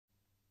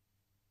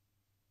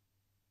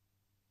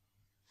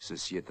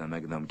Ceci est un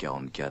Magnum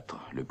 44,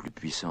 le plus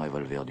puissant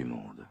revolver du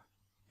monde.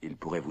 Il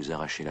pourrait vous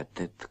arracher la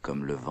tête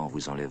comme le vent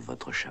vous enlève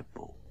votre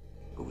chapeau.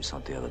 Vous vous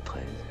sentez à votre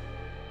aise?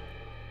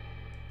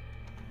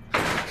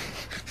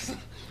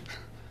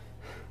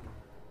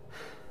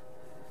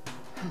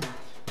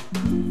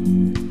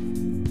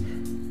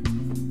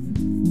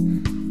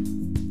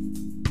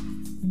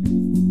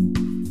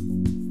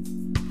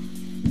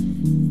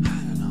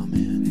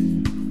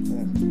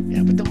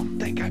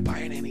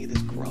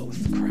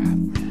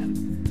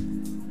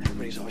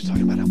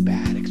 Talking about how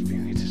bad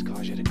experiences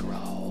cause you to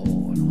grow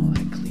and all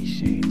that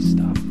cliched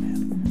stuff,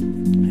 man.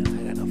 Man, I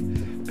had enough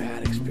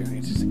bad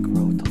experiences to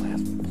grow to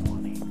last me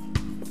plenty.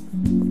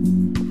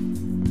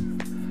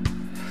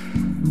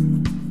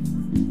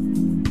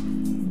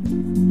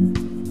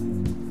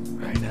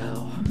 Right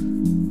now,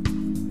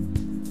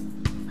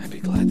 I'd be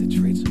glad to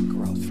trade some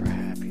growth for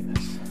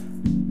happiness.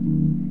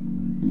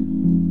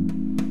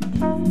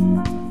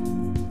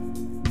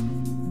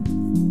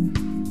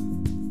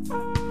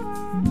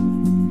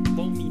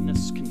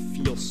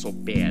 So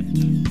bad.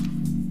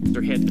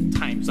 There had been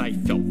times I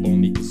felt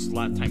lonely because a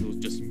lot of times it was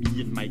just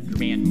me and my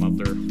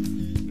grandmother,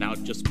 and I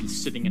would just be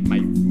sitting in my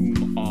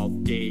room all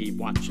day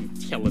watching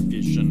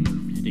television or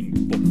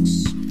reading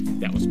books.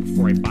 That was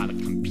before I bought a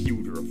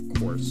computer, of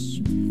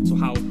course. So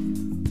how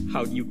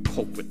do you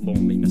cope with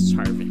loneliness,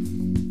 Harvey?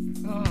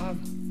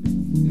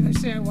 Did I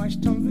say I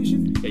watch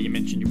television? Yeah, you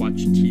mentioned you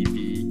watch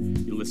TV,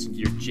 you listen to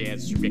your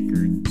jazz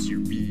records, you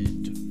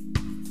read,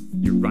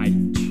 you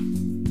write.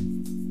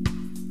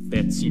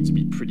 That seems to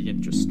be pretty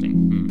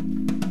interesting.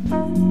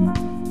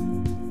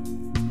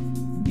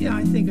 Yeah,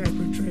 I think I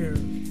portray her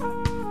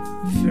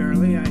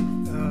fairly.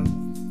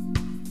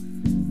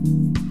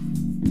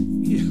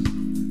 You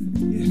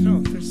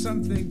know, there's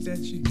some things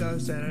that she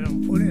does that I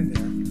don't put in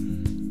there.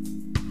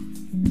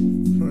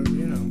 For,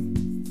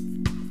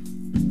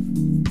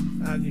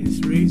 obvious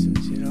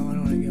reasons, I don't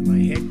want to get my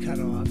head cut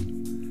off.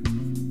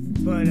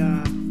 But,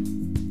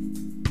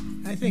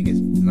 I think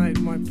my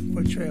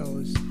portrayal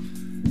is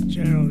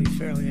generally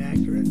fairly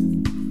accurate.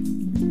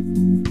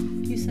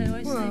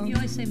 You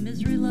always say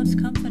misery loves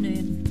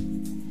company.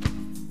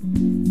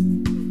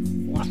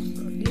 Well,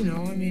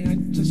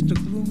 I'm just a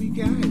gloomy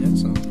guy,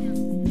 that's all. Yeah.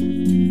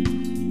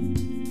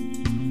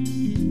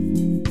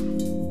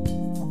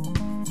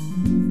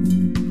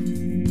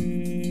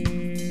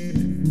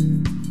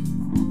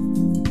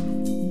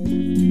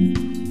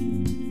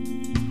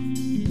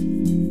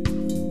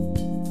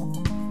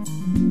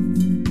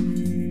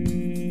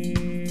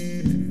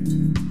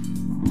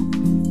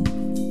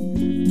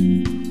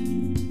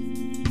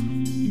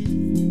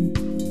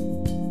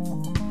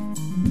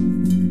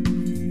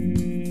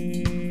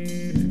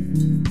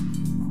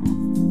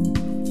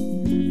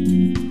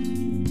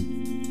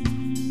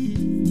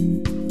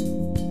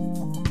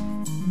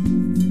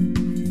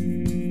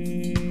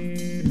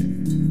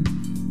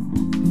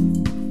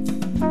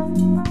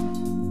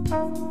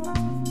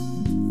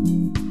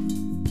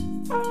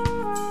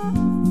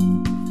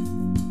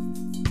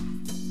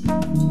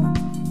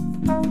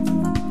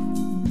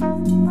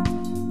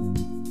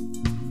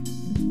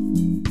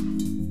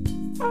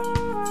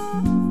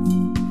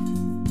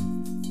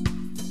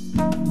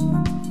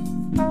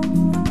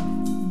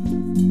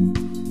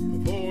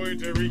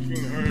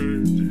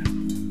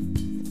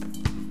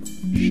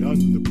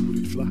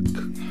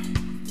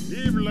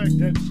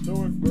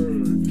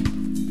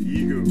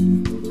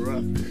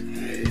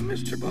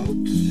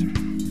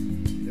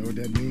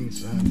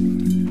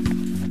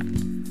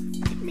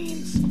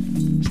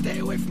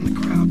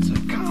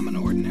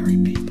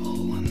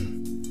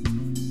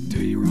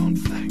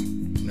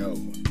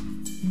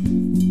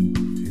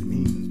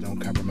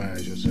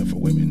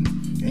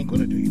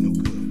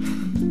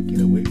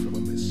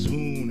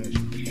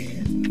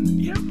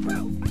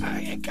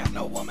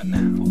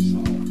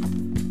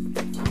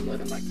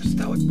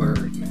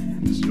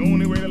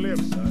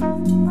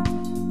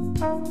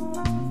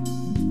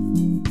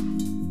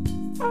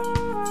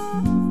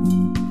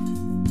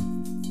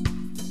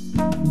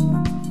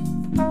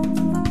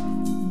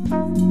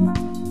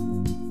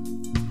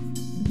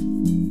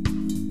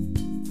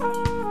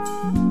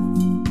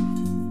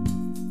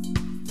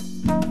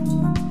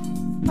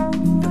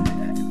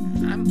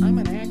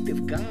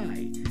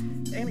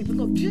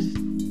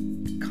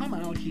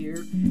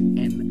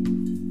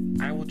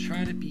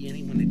 Try to be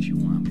anyone that you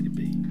want me to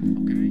be,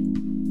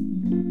 okay?